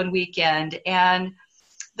workshop one weekend, and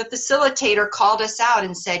the facilitator called us out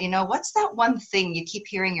and said, what's that one thing you keep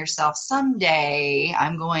hearing yourself? Someday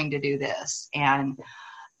I'm going to do this. And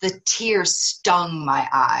the tears stung my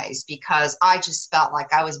eyes because I just felt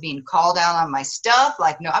like I was being called out on my stuff.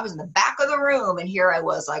 Like, no, I was in the back of the room, and here I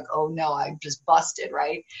was like, oh no, I'm just busted,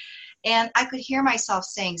 right? And I could hear myself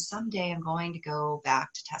saying, someday I'm going to go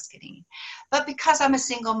back to Tuscany. But because I'm a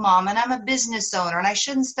single mom and I'm a business owner and I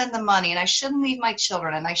shouldn't spend the money and I shouldn't leave my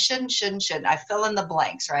children and I shouldn't, I fill in the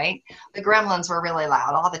blanks, right? The gremlins were really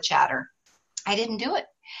loud, all the chatter. I didn't do it.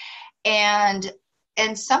 And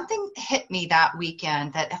something hit me that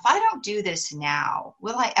weekend that if I don't do this now,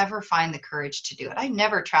 will I ever find the courage to do it? I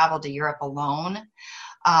never traveled to Europe alone.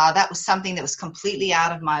 That was something that was completely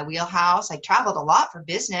out of my wheelhouse. I traveled a lot for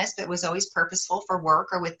business, but it was always purposeful for work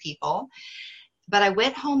or with people. But I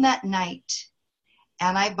went home that night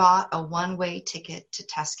and I bought a one-way ticket to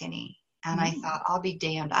Tuscany. And I thought, I'll be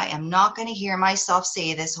damned. I am not going to hear myself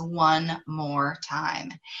say this one more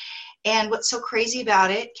time. And what's so crazy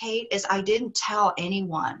about it, Kate, is I didn't tell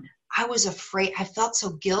anyone. I was afraid. I felt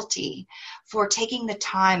so guilty for taking the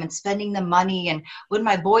time and spending the money. And would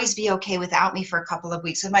my boys be okay without me for a couple of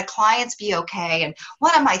weeks? Would my clients be okay? And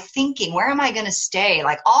what am I thinking? Where am I going to stay?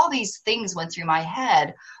 Like all these things went through my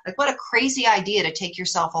head. Like what a crazy idea to take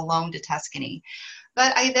yourself alone to Tuscany.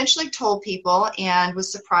 But I eventually told people and was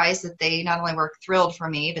surprised that they not only were thrilled for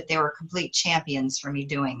me, but they were complete champions for me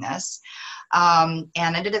doing this. And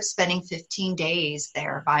ended up spending 15 days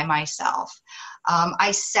there by myself.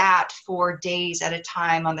 I sat for days at a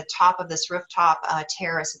time on the top of this rooftop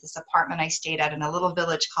terrace at this apartment I stayed at in a little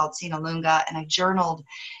village called Sinalunga, and I journaled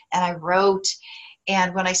and I wrote.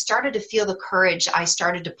 And when I started to feel the courage, I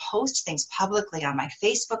started to post things publicly on my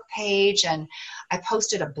Facebook page, and I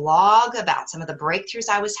posted a blog about some of the breakthroughs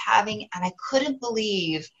I was having, and I couldn't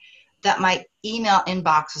believe that my email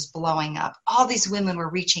inbox was blowing up. All these women were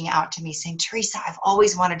reaching out to me saying, Theresa, I've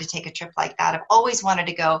always wanted to take a trip like that. I've always wanted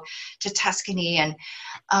to go to Tuscany. And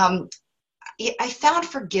I found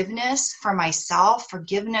forgiveness for myself,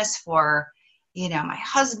 forgiveness for, my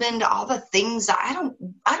husband, all the things. I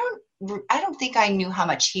don't think I knew how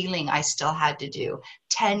much healing I still had to do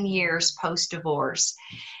 10 years post-divorce.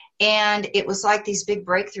 And it was like these big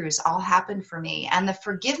breakthroughs all happened for me. And the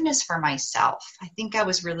forgiveness for myself, I think I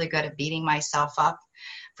was really good at beating myself up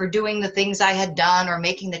for doing the things I had done or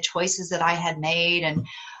making the choices that I had made, and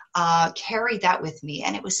carried that with me.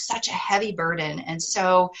 And it was such a heavy burden. And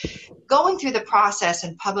so going through the process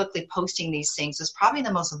and publicly posting these things was probably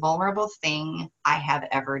the most vulnerable thing I have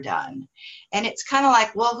ever done. And it's kind of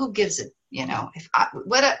like, well, who gives it?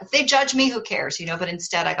 If they judge me, who cares, but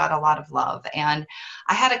instead I got a lot of love. And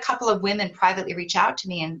I had a couple of women privately reach out to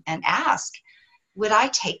me and ask, would I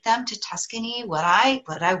take them to Tuscany? Would I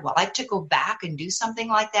like to go back and do something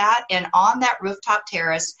like that? And on that rooftop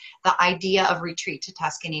terrace, the idea of retreat to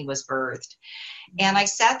Tuscany was birthed. And I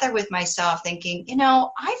sat there with myself thinking,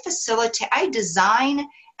 I design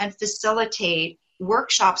and facilitate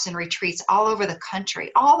workshops and retreats all over the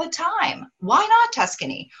country all the time. Why not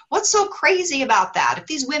Tuscany? What's so crazy about that? If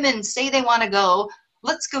these women say they want to go,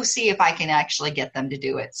 let's go see if I can actually get them to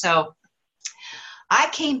do it. So I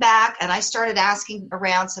came back and I started asking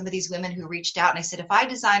around some of these women who reached out, and I said, if I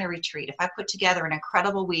design a retreat, if I put together an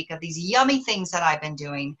incredible week of these yummy things that I've been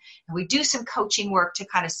doing, and we do some coaching work to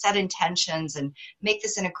kind of set intentions and make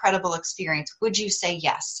this an incredible experience, would you say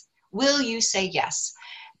yes? Will you say yes?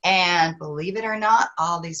 And believe it or not,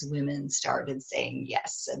 all these women started saying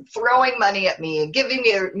yes and throwing money at me and giving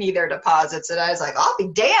me their deposits. And I was like, I'll be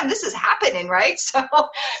damned, this is happening, right? So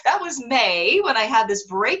that was May when I had this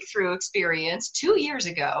breakthrough experience 2 years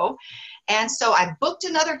ago. And so I booked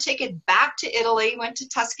another ticket back to Italy, went to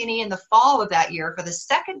Tuscany in the fall of that year for the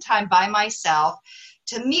second time by myself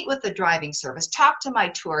to meet with the driving service, talk to my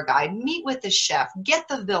tour guide, meet with the chef, get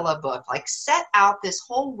the villa booked, like set out this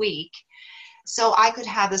whole week so I could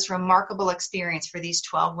have this remarkable experience for these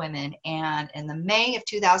 12 women. And in the May of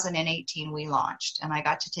 2018, we launched, and I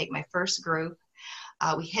got to take my first group.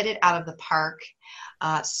 We hit it out of the park.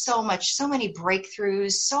 So many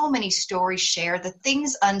breakthroughs, so many stories shared, the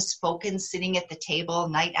things unspoken sitting at the table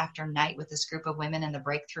night after night with this group of women and the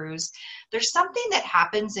breakthroughs. There's something that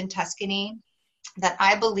happens in Tuscany that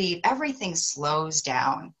I believe everything slows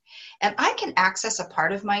down. And I can access a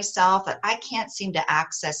part of myself that I can't seem to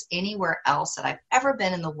access anywhere else that I've ever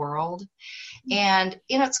been in the world. And,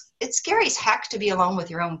 it's scary as heck to be alone with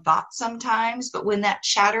your own thoughts sometimes, but when that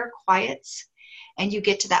chatter quiets and you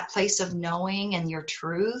get to that place of knowing and your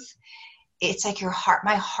truth, it's like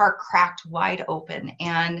my heart cracked wide open.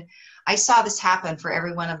 And I saw this happen for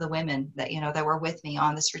every one of the women that were with me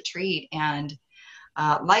on this retreat. And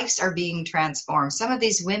lives are being transformed. Some of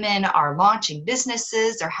these women are launching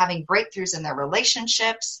businesses. They're having breakthroughs in their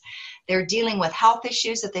relationships. They're dealing with health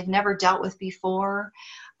issues that they've never dealt with before.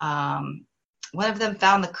 One of them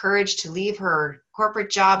found the courage to leave her corporate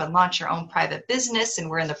job and launch her own private business, and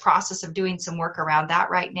we're in the process of doing some work around that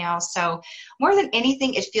right now. So more than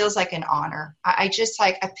anything, it feels like an honor. I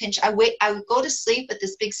go to sleep at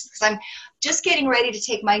this big, because I'm just getting ready to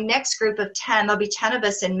take my next group of 10. There'll be 10 of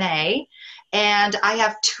us in May. And I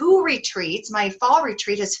have 2 retreats. My fall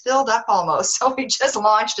retreat has filled up almost. So we just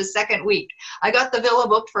launched a second week. I got the villa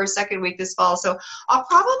booked for a second week this fall. So I'll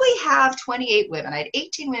probably have 28 women. I had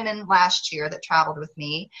 18 women last year that traveled with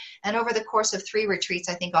me. And over the course of 3 retreats,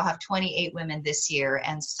 I think I'll have 28 women this year.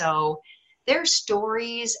 And so their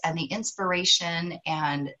stories and the inspiration,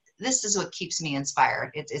 and this is what keeps me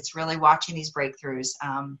inspired. It's really watching these breakthroughs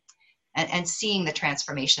and seeing the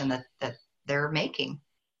transformation that they're making.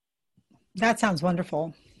 That sounds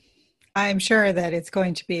wonderful. I'm sure that it's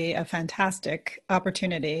going to be a fantastic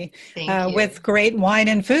opportunity with great wine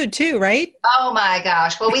and food too, right? Oh my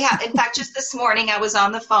gosh. Well, we have, in fact, just this morning I was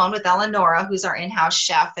on the phone with Eleonora, who's our in-house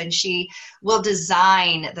chef, and she will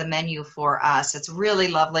design the menu for us. It's really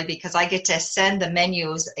lovely because I get to send the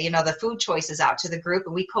menus, the food choices out to the group,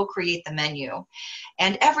 and we co-create the menu.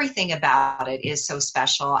 And everything about it is so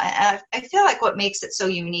special. And I feel like what makes it so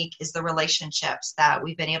unique is the relationships that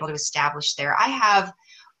we've been able to establish there. I have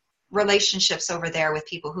relationships over there with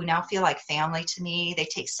people who now feel like family to me. They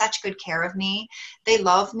take such good care of me. They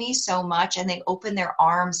love me so much, and they open their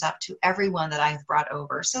arms up to everyone that I've brought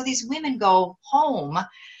over. So these women go home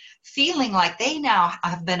feeling like they now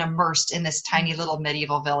have been immersed in this tiny little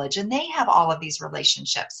medieval village, and they have all of these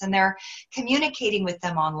relationships, and they're communicating with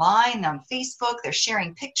them online, on Facebook. They're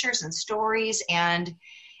sharing pictures and stories, and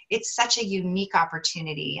it's such a unique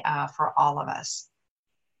opportunity for all of us.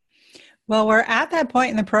 Well, we're at that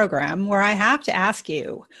point in the program where I have to ask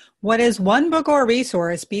you, what is one book or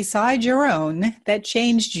resource besides your own that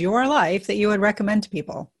changed your life that you would recommend to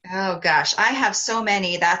people? Oh, gosh, I have so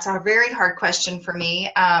many. That's a very hard question for me.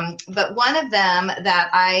 But one of them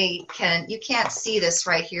that you can't see this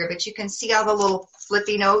right here, but you can see all the little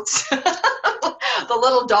flippy notes, the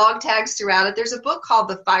little dog tags throughout it. There's a book called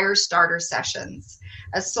The Fire Starter Sessions,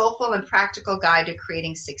 a soulful and practical guide to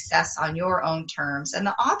creating success on your own terms. And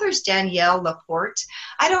the author's Danielle Laporte.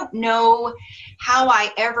 I don't know how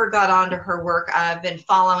I ever got onto her work. I've been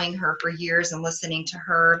following her for years and listening to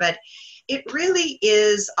her, but it really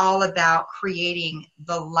is all about creating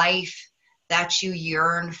the life that you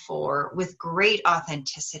yearn for with great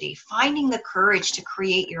authenticity, finding the courage to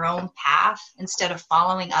create your own path instead of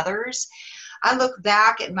following others. I look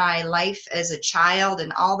back at my life as a child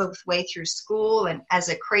and all the way through school and as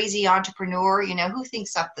a crazy entrepreneur, who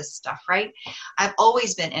thinks up this stuff, right? I've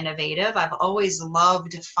always been innovative. I've always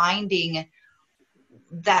loved finding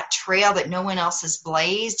that trail that no one else has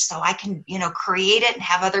blazed so I can, create it and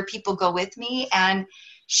have other people go with me. And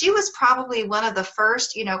she was probably one of the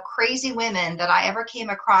first, crazy women that I ever came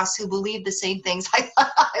across who believed the same things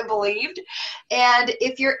I believed. And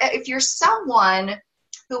if you're someone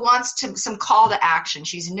who wants some call to action.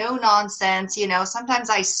 She's no nonsense. Sometimes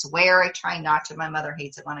I swear. I try not to. My mother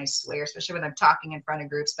hates it when I swear, especially when I'm talking in front of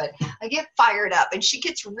groups, but I get fired up, and she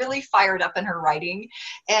gets really fired up in her writing.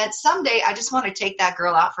 And someday I just want to take that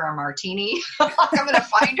girl out for a martini. I'm going to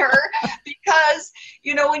find her because,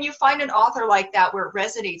 when you find an author like that where it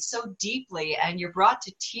resonates so deeply and you're brought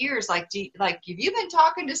to tears, like if you've been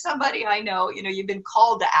talking to somebody I know, you've been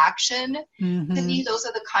called to action. Mm-hmm. To me, those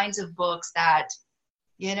are the kinds of books that,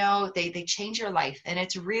 they change your life. And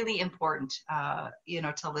it's really important,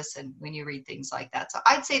 to listen when you read things like that. So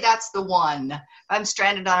I'd say that's the one. If I'm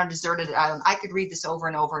stranded on a deserted island, I could read this over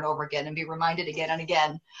and over and over again and be reminded again and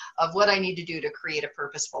again of what I need to do to create a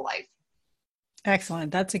purposeful life.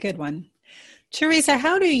 Excellent. That's a good one. Theresa,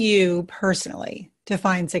 how do you personally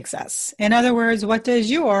define success? In other words, what does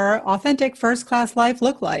your authentic first-class life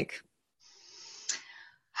look like?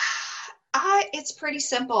 It's pretty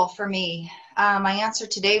simple for me. My answer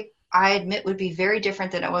today, I admit, would be very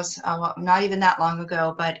different than it was not even that long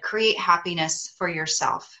ago, but create happiness for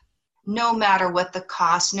yourself. No matter what the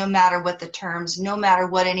cost, no matter what the terms, no matter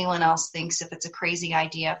what anyone else thinks, if it's a crazy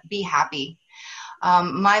idea, be happy.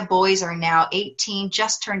 My boys are now 18,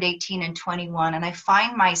 just turned 18 and 21, and I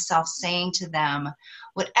find myself saying to them,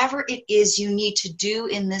 whatever it is you need to do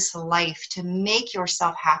in this life to make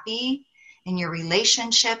yourself happy in your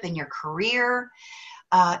relationship, in your career,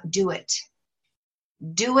 do it.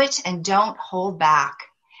 Do it and don't hold back.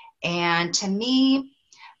 And to me,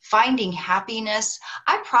 finding happiness,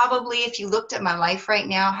 I probably, if you looked at my life right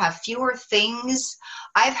now, have fewer things.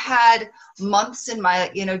 I've had months in my,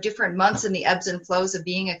 different months in the ebbs and flows of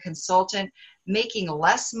being a consultant, making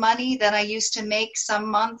less money than I used to make some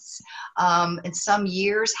months, in some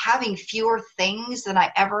years, having fewer things than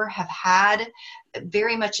I ever have had,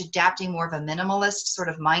 very much adapting more of a minimalist sort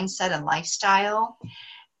of mindset and lifestyle.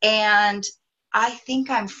 And I think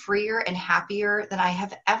I'm freer and happier than I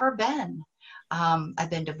have ever been. I've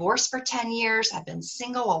been divorced for 10 years. I've been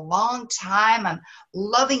single a long time. I'm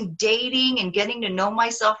loving dating and getting to know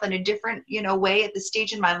myself in a different, way at this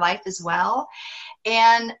stage in my life as well.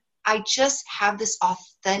 And I just have this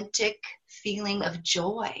authentic feeling of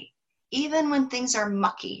joy, even when things are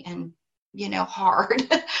mucky and, hard.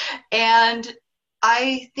 And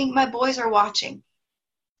I think my boys are watching.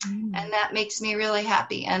 And that makes me really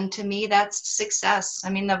happy. And to me, that's success. I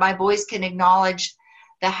mean, that my boys can acknowledge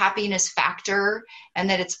the happiness factor and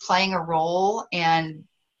that it's playing a role and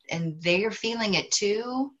they are feeling it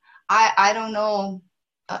too. I don't know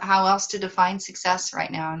how else to define success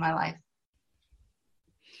right now in my life.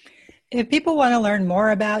 If people want to learn more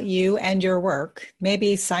about you and your work,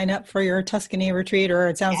 maybe sign up for your Tuscany retreat, or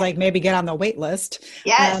it sounds like maybe get on the wait list.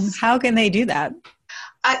 Yes. How can they do that?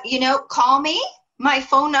 Call me. My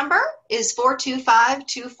phone number is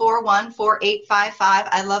 425-241-4855.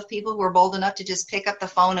 I love people who are bold enough to just pick up the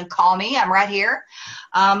phone and call me. I'm right here.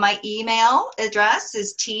 My email address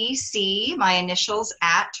is tc, my initials,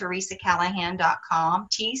 at TheresaCallahan.com,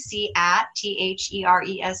 tc at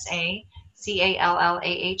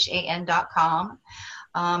TheresaCallahan.com.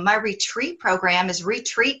 My retreat program is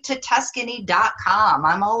retreattotuscany.com.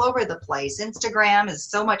 I'm all over the place. Instagram is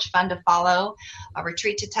so much fun to follow.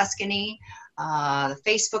 Retreat to Tuscany. The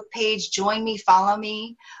Facebook page, join me, follow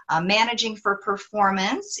me. Managing for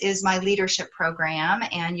Performance is my leadership program,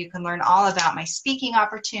 and you can learn all about my speaking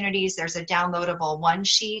opportunities. There's a downloadable one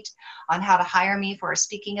sheet on how to hire me for a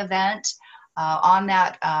speaking event on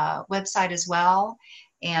that website as well,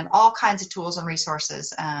 and all kinds of tools and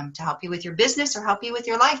resources to help you with your business or help you with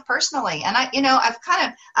your life personally. And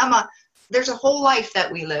there's a whole life that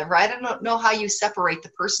we live, right? I don't know how you separate the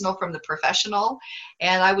personal from the professional.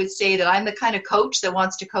 And I would say that I'm the kind of coach that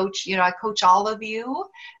wants to coach, I coach all of you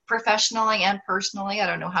professionally and personally. I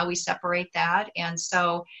don't know how we separate that. And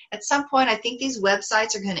so at some point, I think these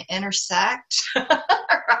websites are going to intersect,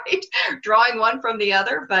 right? Drawing one from the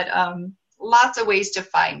other, but lots of ways to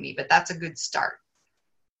find me, but that's a good start.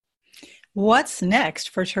 What's next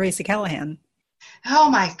for Theresa Callahan? Oh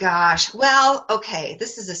my gosh. Well, okay.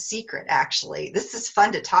 This is a secret, actually. This is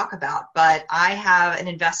fun to talk about, but I have an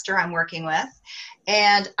investor I'm working with,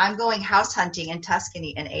 and I'm going house hunting in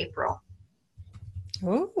Tuscany in April.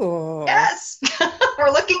 Ooh. Yes. We're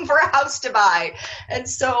looking for a house to buy. And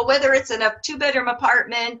so whether it's in a 2-bedroom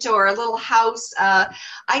apartment or a little house,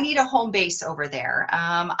 I need a home base over there.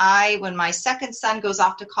 When my second son goes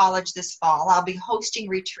off to college this fall, I'll be hosting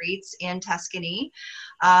retreats in Tuscany.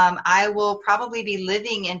 I will probably be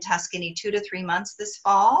living in Tuscany 2 to 3 months this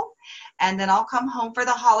fall. And then I'll come home for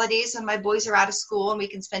the holidays when my boys are out of school and we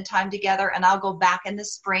can spend time together. And I'll go back in the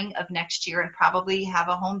spring of next year and probably have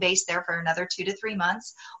a home base there for another 2 to 3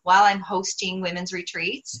 months while I'm hosting women's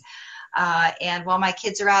retreats. And while my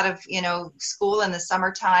kids are out of, school in the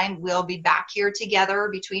summertime, we'll be back here together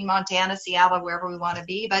between Montana, Seattle, wherever we want to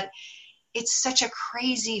be. But it's such a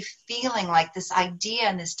crazy feeling, like this idea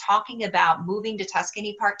and this talking about moving to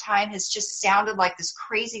Tuscany part-time has just sounded like this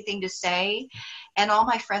crazy thing to say. And all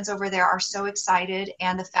my friends over there are so excited.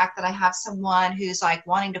 And the fact that I have someone who's like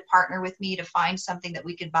wanting to partner with me to find something that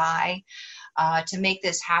we could buy to make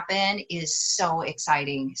this happen is so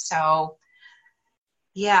exciting. So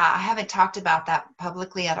yeah, I haven't talked about that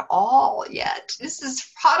publicly at all yet. This is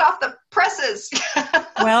hot off the presses.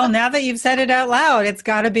 Well, now that you've said it out loud, it's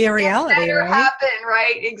got to be a reality, it better right? happen,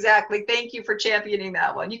 right? Exactly. Thank you for championing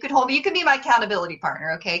that one. You could hold me. You can be my accountability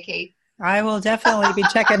partner, okay, Kate? I will definitely be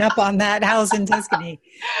checking up on that house in Tuscany.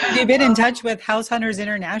 Have you been in touch with House Hunters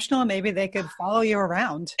International? Maybe they could follow you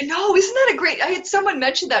around. No, isn't that a great? I had someone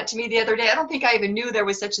mention that to me the other day. I don't think I even knew there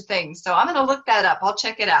was such a thing. So I'm going to look that up. I'll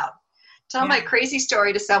check it out. Tell my crazy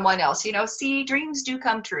story to someone else. See, dreams do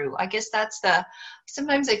come true. I guess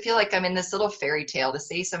sometimes I feel like I'm in this little fairy tale to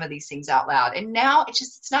say some of these things out loud. And now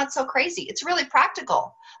it's not so crazy. It's really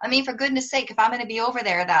practical. I mean, for goodness sake, if I'm going to be over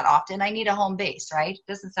there that often, I need a home base, right? It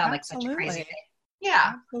doesn't sound like such a crazy thing.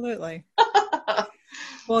 Yeah. Absolutely.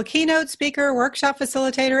 Well, keynote speaker, workshop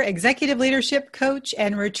facilitator, executive leadership coach,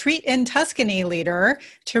 and retreat in Tuscany leader,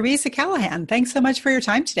 Theresa Callahan. Thanks so much for your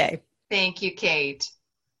time today. Thank you, Kate.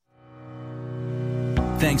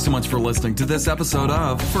 Thanks so much for listening to this episode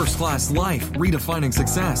of First Class Life, Redefining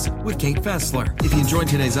Success with Kate Fessler. If you enjoyed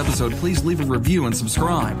today's episode, please leave a review and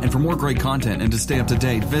subscribe. And for more great content and to stay up to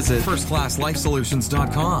date, visit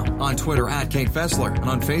firstclasslifesolutions.com, on Twitter at Kate Fessler, and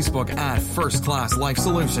on Facebook at First Class Life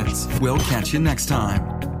Solutions. We'll catch you next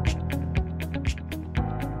time.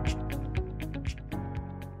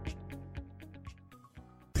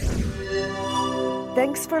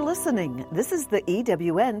 Thanks for listening. This is the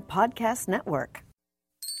EWN Podcast Network.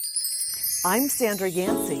 I'm Sandra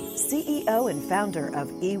Yancey, CEO and founder of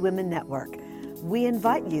eWomen Network. We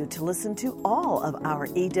invite you to listen to all of our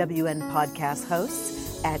EWN podcast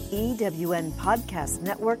hosts at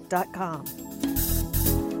ewnpodcastnetwork.com.